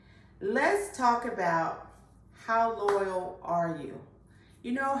Let's talk about how loyal are you?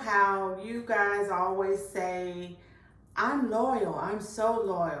 You know how you guys always say, I'm loyal, I'm so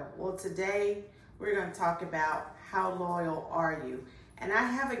loyal. Well, today we're going to talk about how loyal are you. And I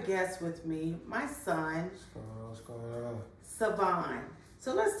have a guest with me, my son, What's going on? Savon.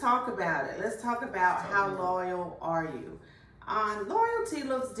 So let's talk about it. Let's talk about how loyal are you. Loyalty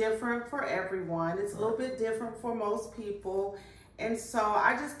looks different for everyone. It's a little bit different for most people. And so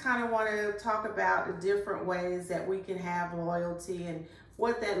I just kind of want to talk about the different ways that we can have loyalty and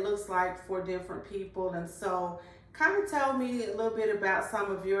what that looks like for different people. And so kind of tell me a little bit about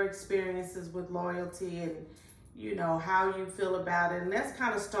some of your experiences with loyalty and, you know, how you feel about it. And let's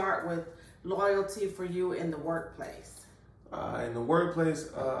kind of start with loyalty for you in the workplace. In the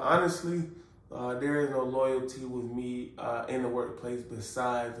workplace, honestly, there is no loyalty with me in the workplace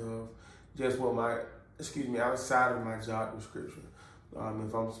besides of just outside of my job description.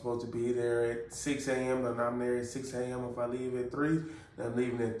 If I'm supposed to be there at 6 a.m., then I'm there at 6 a.m. If I leave at 3, then I'm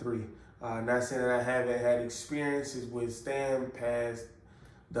leaving at 3. Not saying that I haven't had experiences with staying past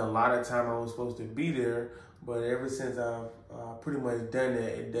the allotted time I was supposed to be there, but ever since I've pretty much done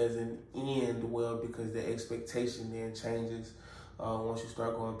that, it doesn't end well because the expectation then changes once you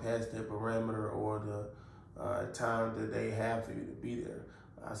start going past that parameter or the time that they have for you to be there.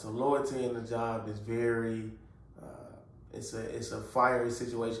 So loyalty in the job is very, it's a fiery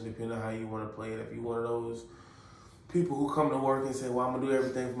situation depending on how you want to play it. If you're one of those people who come to work and say, well, I'm going to do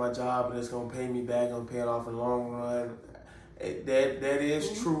everything for my job and it's going to pay me back, I'm going to pay it off in the long run, that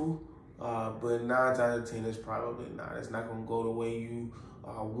is true. But 9 times out of 10, it's probably not. It's not going to go the way you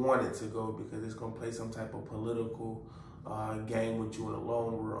want it to go because it's going to play some type of political game with you in the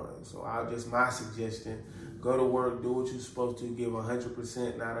long run. So my suggestion, go to work, do what you're supposed to, give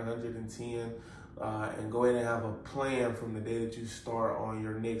 100%, not 110, and go ahead and have a plan from the day that you start on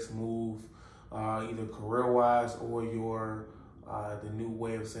your next move, either career-wise or your the new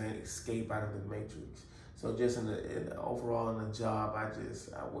way of saying escape out of the matrix. So just overall in the job,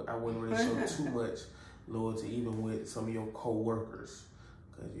 I wouldn't really show too much loyalty, even with some of your co-workers,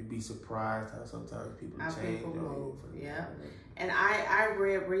 because you'd be surprised how sometimes people change. People move, yeah. And I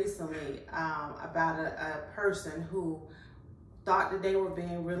read recently about a person who thought that they were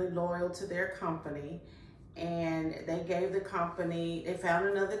being really loyal to their company, and they found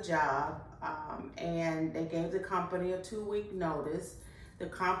another job, and they gave the company a 2-week notice. The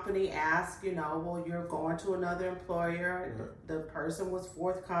company asked, well, you're going to another employer. The person was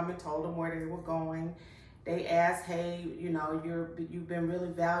forthcoming, told them where they were going. They asked, hey, you've been really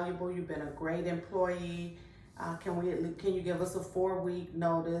valuable. You've been a great employee. Can you give us a 4-week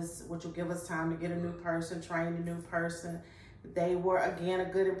notice, which will give us time to get a new person, train a new person? They were, again, a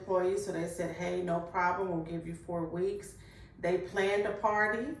good employee, so they said, hey, no problem. We'll give you 4 weeks. They planned a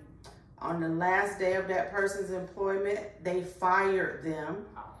party. On the last day of that person's employment, they fired them,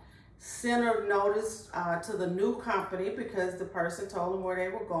 sent a notice to the new company because the person told them where they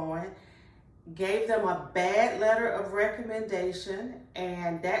were going, gave them a bad letter of recommendation,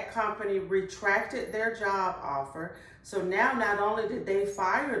 and that company retracted their job offer. So now not only did they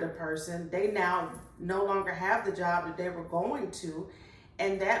fire the person, they now no longer have the job that they were going to.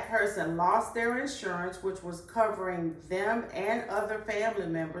 And that person lost their insurance, which was covering them and other family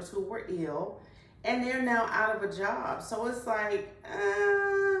members who were ill, and they're now out of a job. So it's like,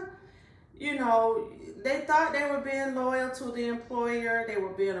 they thought they were being loyal to the employer. They were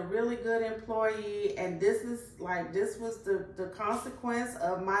being a really good employee, and this was the consequence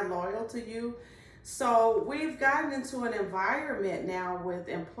of my loyalty to you. So we've gotten into an environment now with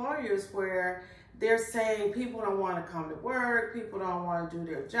employers where they're saying people don't want to come to work, people don't want to do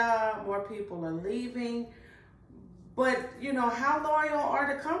their job, more people are leaving. But, how loyal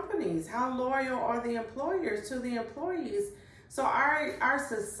are the companies? How loyal are the employers to the employees? So our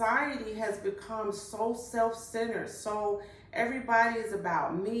society has become so self-centered. So everybody is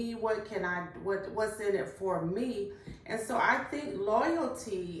about me. What's in it for me? And so I think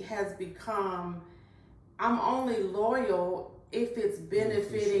loyalty has become, I'm only loyal if it's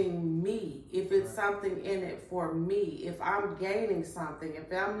benefiting me, if it's something in it for me, if I'm gaining something,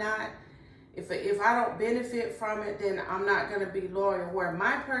 if I don't benefit from it, then I'm not going to be loyal. Where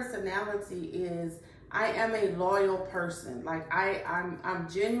my personality is, I am a loyal person. Like I'm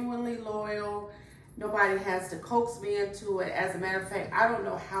genuinely loyal. Nobody has to coax me into it. As a matter of fact, I don't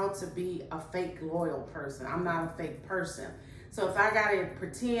know how to be a fake loyal person. I'm not a fake person. So if I gotta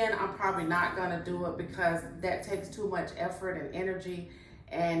pretend, I'm probably not gonna do it because that takes too much effort and energy.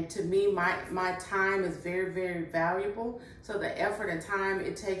 And to me, my time is very, very valuable. So the effort and time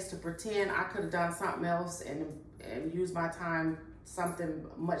it takes to pretend, I could have done something else and used my time something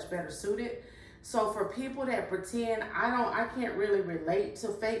much better suited. So for people that pretend, I can't really relate to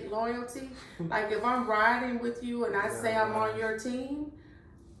fake loyalty. Like if I'm riding with you and I say I'm on your team,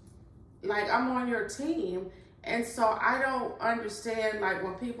 like I'm on your team. And so I don't understand, like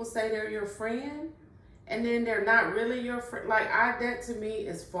when people say they're your friend and then they're not really your friend. Like that to me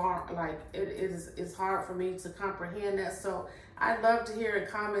is far, like it's hard for me to comprehend that. So I'd love to hear in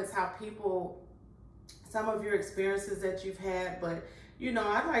comments how people, some of your experiences that you've had, but you know,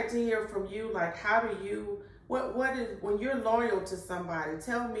 I'd like to hear from you, like, how do you, what is, when you're loyal to somebody,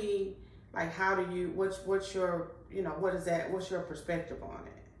 tell me, like, how do you, what's your, you know, what is that, what's your perspective on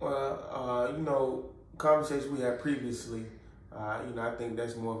it? Well, you know, conversation we had previously, you know, I think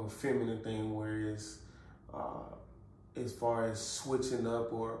that's more of a feminine thing, whereas as far as switching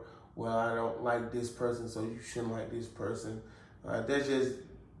up or, well, I don't like this person, so you shouldn't like this person. That's just,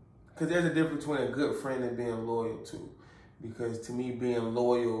 because there's a difference between a good friend and being loyal to. Because to me, being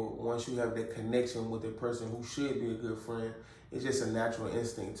loyal, once you have that connection with a person who should be a good friend, it's just a natural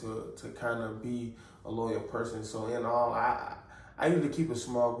instinct to kind of be a loyal person. So in all, I usually keep a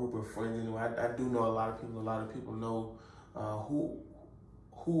small group of friends anyway. I do know a lot of people. A lot of people know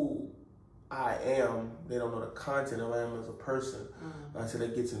who I am. They don't know the content of I am as a person until they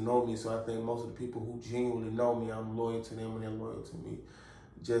get to know me. So I think most of the people who genuinely know me, I'm loyal to them and they're loyal to me.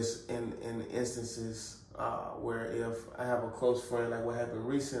 Just in instances where if I have a close friend, like what happened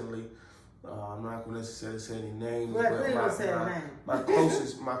recently, I'm not going to necessarily say any names, but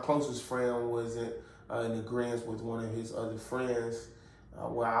my closest friend wasn't in agreement with one of his other friends,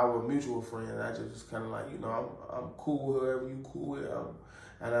 well, our mutual friend. I just was kind of like, you know, I'm cool with whoever you cool with,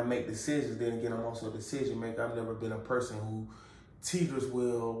 and I make decisions. Then again, I'm also a decision maker. I've never been a person who teeters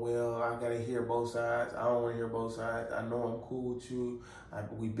well, I gotta hear both sides. I don't want to hear both sides. I know I'm cool with you.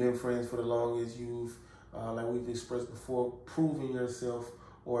 We've been friends for the longest. You've, like we've expressed before, proven yourself,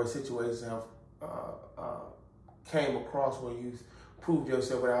 or a situation have came across where you've proved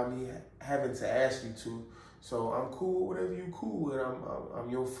yourself without me having to ask you to. So I'm cool with whatever you cool with. I'm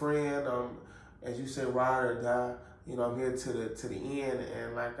your friend. I'm, as you said, ride or die. You know, I'm here to the end.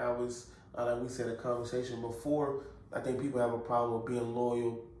 And like I was, like we said in a conversation before, I think people have a problem with being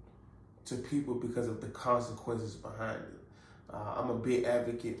loyal to people because of the consequences behind it. I'm a big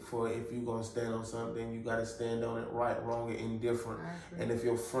advocate for if you're going to stand on something, you got to stand on it right, wrong, or indifferent. And if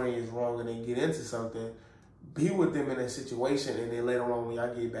your friend is wrong and they get into something, be with them in that situation, and then later on when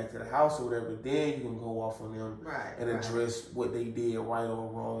y'all get back to the house or whatever, then you can go off on them and address what they did right or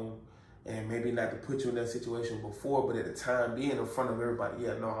wrong. And maybe not to put you in that situation before, but at the time being in front of everybody,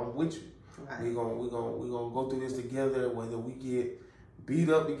 yeah, no, I'm with you. We're gonna go through this together, whether we get beat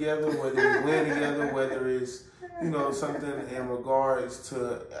up together, whether we win together, whether it's, you know, something in regards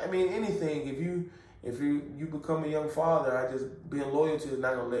to, I mean, anything. If you become a young father, I just being loyal to is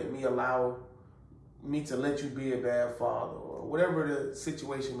not gonna allow me to let you be a bad father, or whatever the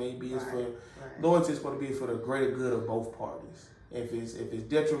situation may be. It's for loyalty is supposed to be for the greater good of both parties. If it's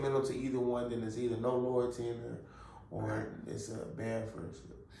detrimental to either one, then it's either no loyalty in there, or it's a bad friendship.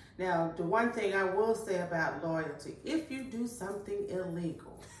 Now, the one thing I will say about loyalty, if you do something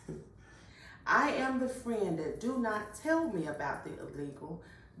illegal, I am the friend that do not tell me about the illegal,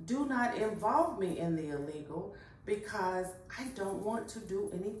 do not involve me in the illegal, because I don't want to do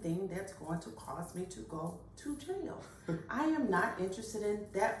anything that's going to cause me to go to jail. I am not interested in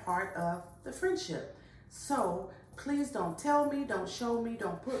that part of the friendship. So please don't tell me, don't show me,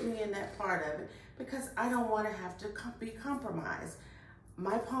 don't put me in that part of it, because I don't want to have to be compromised.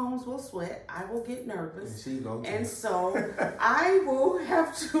 My palms will sweat. I will get nervous. And so I will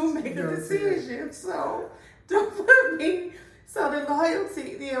have to make a decision. So don't put me, so the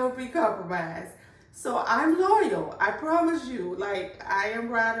loyalty, there will be compromised. So I'm loyal. I promise you, like, I am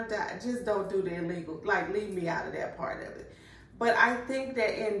ride or die. Just don't do the illegal. Like, leave me out of that part of it. But I think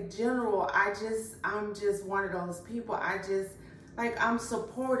that in general, I'm just one of those people. I'm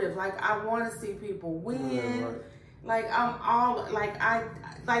supportive. Like, I want to see people win. Like,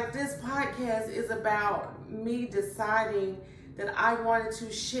 this podcast is about me deciding that I wanted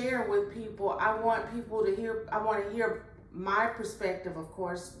to share with people. I want people to hear, I want to hear my perspective, of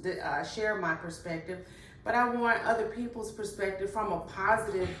course, share my perspective, but I want other people's perspective from a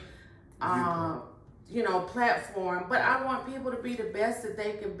positive, platform. But I want people to be the best that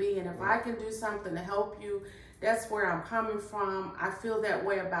they can be. And if I can do something to help you, that's where I'm coming from. I feel that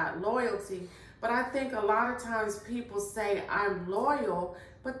way about loyalty. But I think a lot of times people say I'm loyal,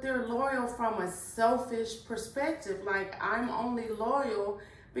 but they're loyal from a selfish perspective. Like, I'm only loyal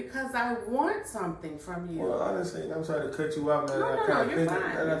because I want something from you. Well, honestly, I'm sorry to cut you off, man. I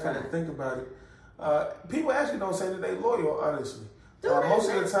try to think about it. People actually don't say that they're loyal, honestly. Most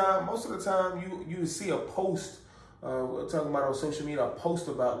of the time, you see a post. We're talking about on social media, a post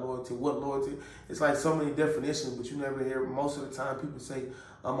about loyalty. What loyalty? It's like so many definitions, but you never hear. Most of the time, people say,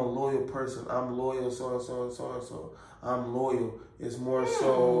 "I'm a loyal person. I'm loyal, so and so and so and so. I'm loyal." It's more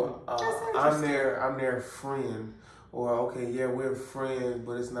so, I'm their friend, or okay, yeah, we're friends,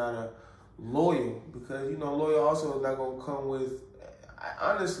 but it's not a loyal, because loyal also is not gonna come with.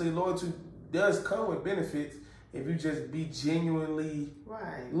 Honestly, loyalty does come with benefits if you just be genuinely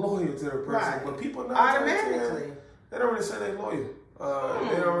loyal to the person. But people automatically. They don't really say they're loyal.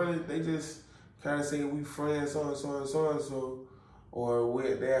 They don't really. They just kind of say we friends, so and so and so and so, or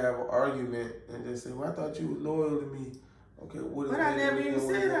they have an argument and just say, "Well, I thought you were loyal to me." Okay, what is but I never even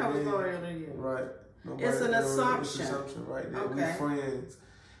said I was loyal to you. Right. It's an assumption. It's an assumption, right? That we're friends,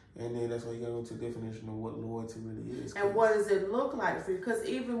 and then that's why you got to go into the definition of what loyalty really is. And what does it look like for you? Because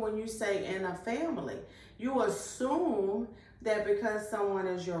even when you say in a family, you assume that because someone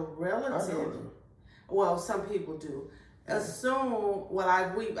is your relative. Well, some people do. Assume,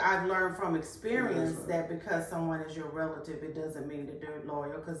 I've learned from experience that because someone is your relative, it doesn't mean that they're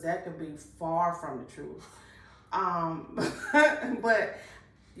loyal, because that could be far from the truth. But,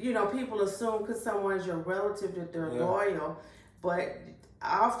 people assume because someone is your relative that they're loyal, but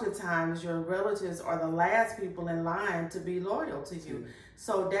oftentimes your relatives are the last people in line to be loyal to you.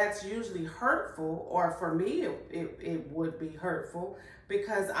 So that's usually hurtful, or for me, it would be hurtful,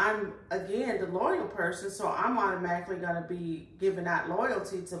 because I'm, again, the loyal person, so I'm automatically going to be giving out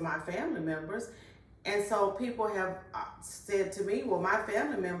loyalty to my family members. And so people have said to me, well, my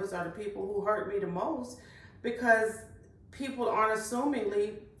family members are the people who hurt me the most, because people aren't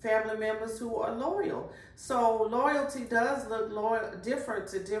assumingly family members who are loyal. So loyalty does look different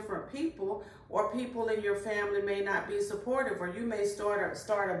to different people, or people in your family may not be supportive, or you may start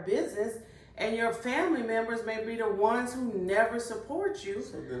a business and your family members may be the ones who never support you.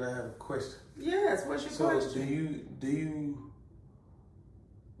 So then I have a question. Yes, what's your question? So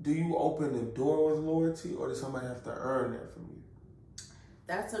do you open the door with loyalty, or does somebody have to earn that from you?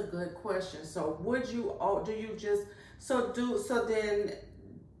 That's a good question. So then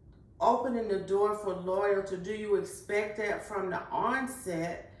opening the door for loyalty, do you expect that from the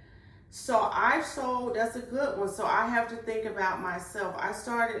onset? That's a good one. So I have to think about myself. I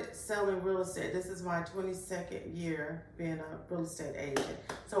started selling real estate. This is my 22nd year being a real estate agent.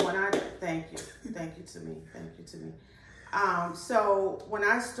 So thank you to me. So when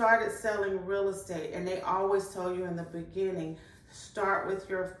I started selling real estate, and they always tell you in the beginning, start with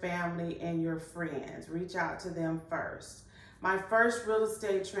your family and your friends. Reach out to them first. My first real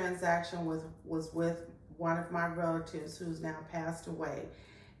estate transaction was with one of my relatives who's now passed away.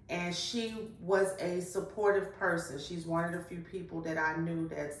 And she was a supportive person. She's one of the few people that I knew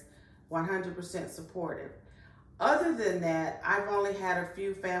that's 100% supportive. Other than that, I've only had a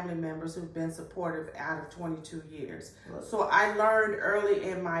few family members who've been supportive out of 22 years. Right. So I learned early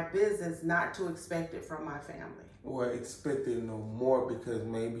in my business not to expect it from my family. Or expect it no more, because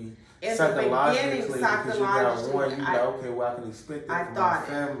maybe in psychologically, because you got one, you okay, well, I can expect it from my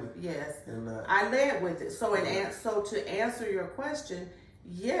family. Yes. And, I led with it. So so to answer your question,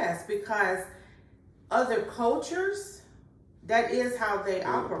 yes, because other cultures, that is how they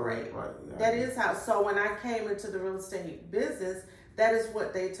operate. Right. Yeah. That is how. So when I came into the real estate business, that is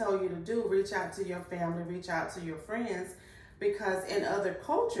what they tell you to do. Reach out to your family, reach out to your friends, because in other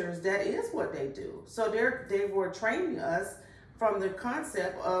cultures, that is what they do. So they were training us from the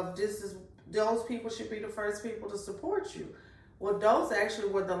concept of those people should be the first people to support you. Well, those actually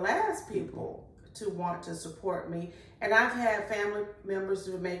were the last people to want to support me. And I've had family members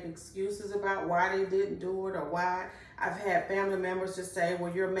who make excuses about why they didn't do it, or why. I've had family members just say,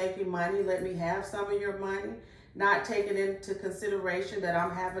 well, you're making money, let me have some of your money, not taking into consideration that I'm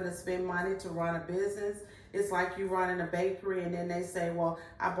having to spend money to run a business. It's like you running a bakery, and then they say, well,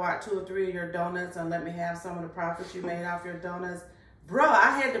 I bought 2 or 3 of your donuts and let me have some of the profits you made off your donuts. Bruh,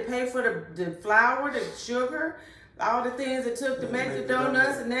 I had to pay for the flour, the sugar, all the things it took to make the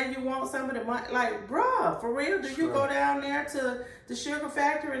donuts, and then you want some of the money. Like, bruh, for real? Do you go down there to the sugar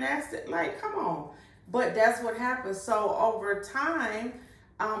factory and ask it? Like, come on. But that's what happens. So over time,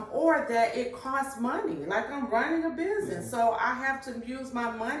 or that it costs money. Like, I'm running a business, so I have to use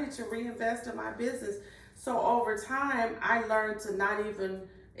my money to reinvest in my business. So over time, I learned to not even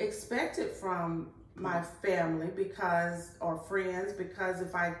expect it from my family or friends, because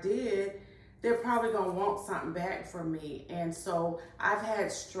if I did, they're probably going to want something back from me. And so I've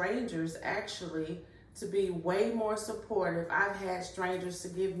had strangers actually to be way more supportive. I've had strangers to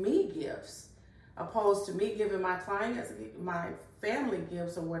give me gifts, opposed to me giving my clients, my family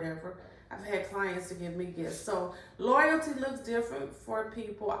gifts or whatever. I've had clients to give me gifts. So loyalty looks different for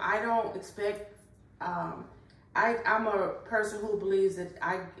people. I don't expect, I'm a person who believes that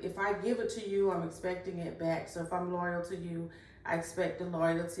if I give it to you, I'm expecting it back. So if I'm loyal to you, I expect the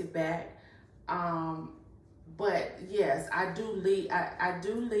loyalty back. But yes, I do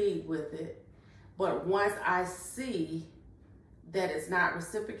lead with it. But once I see that it's not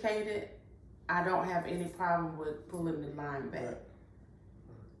reciprocated, I don't have any problem with pulling the line back. Right.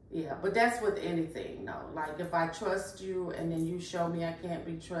 Yeah, but that's with anything, though. Like if I trust you and then you show me I can't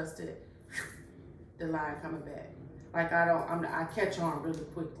be trusted, the line coming back. Like I catch on really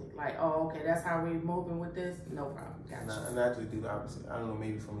quickly. Like, oh, okay, that's how we're moving with this. No problem. Gotcha. And I actually do the opposite. I don't know,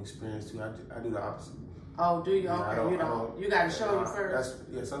 maybe from experience too. I do the opposite. Oh, do you? Yeah, okay, you don't. You got to show you first.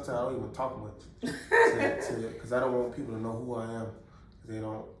 Sometimes I don't even talk much to it because I don't want people to know who I am. They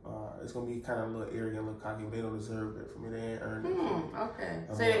don't. It's gonna be kind of a little arrogant, a little cocky. They don't deserve it from me. They ain't earned it. Okay.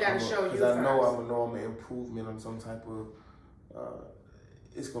 So you got to show you first. Because I know I'm an improvement on some type of.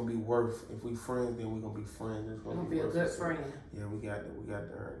 It's gonna be worth. If we friends, then we're gonna be friends. It's gonna be a good friend. Yeah, we got to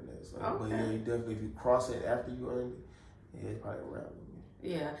earn that. So, okay. But yeah, you definitely, if you cross it after you earned it, yeah, it's probably a wrap with me.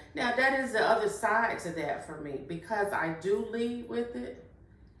 Yeah. Now that is the other side to that for me, because I do lead with it.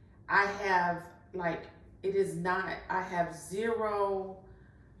 I have I have zero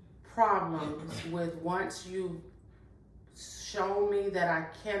problems with once you show me that I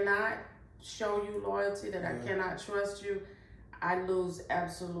cannot show you loyalty, that I cannot trust you, I lose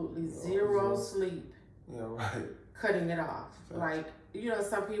absolutely zero sleep. Yeah, right. Cutting it off. Right. Like,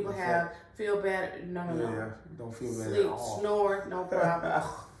 some people feel bad. No. Don't feel bad sleep, at all. Snore, no problem.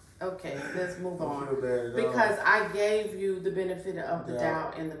 Okay, let's move don't on. Feel bad at because all. I gave you the benefit of the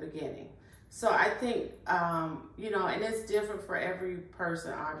doubt in the beginning. So I think, and it's different for every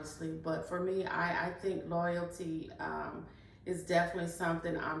person, obviously. But for me, I think loyalty is definitely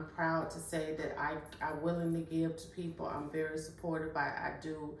something I'm proud to say that I willingly give to people. I'm very supportive. I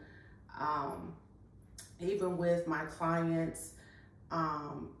do, even with my clients,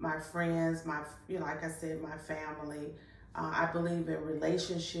 my friends, like I said, my family. I believe in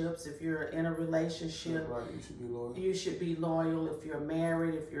relationships. If you're in a relationship, right, you should be loyal. You should be loyal. If you're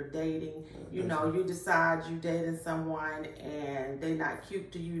married, if you're dating, you decide you dating someone and they're not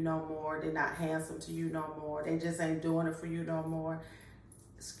cute to you no more. They're not handsome to you no more. They just ain't doing it for you no more.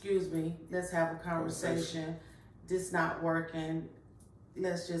 Excuse me. Let's have a conversation. This not working.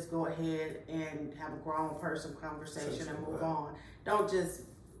 Let's just go ahead and have a grown person conversation and move on.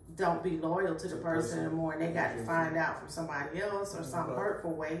 Don't be loyal to the person anymore, and they got to find out from somebody else or some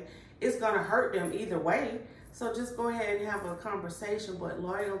hurtful way. It's going to hurt them either way. So just go ahead and have a conversation. But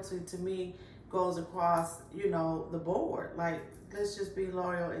loyalty to me goes across, the board. Like, let's just be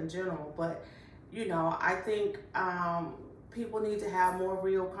loyal in general. But, I think people need to have more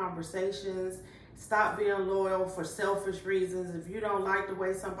real conversations. Stop being loyal for selfish reasons. If you don't like the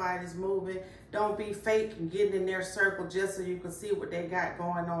way somebody's moving, don't be fake and getting in their circle just so you can see what they got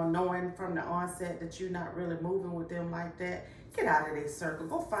going on, knowing from the onset that you're not really moving with them like that. Get out of their circle.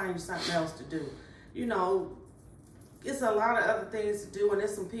 Go find you something else to do. It's a lot of other things to do, and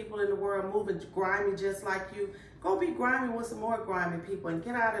there's some people in the world moving grimy just like you. Go be grimy with some more grimy people and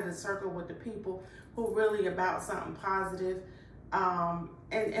get out of the circle with the people who really about something positive.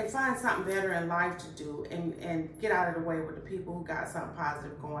 And find something better in life to do and get out of the way with the people who got something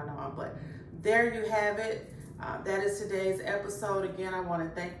positive going on. But there you have it. That is today's episode. Again, I want to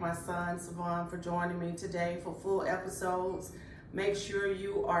thank my son, Savon, for joining me today for full episodes. Make sure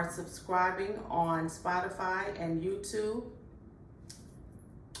you are subscribing on Spotify and YouTube.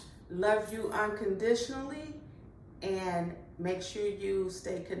 Love you unconditionally. And make sure you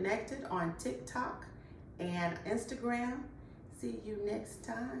stay connected on TikTok and Instagram. See you next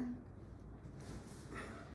time.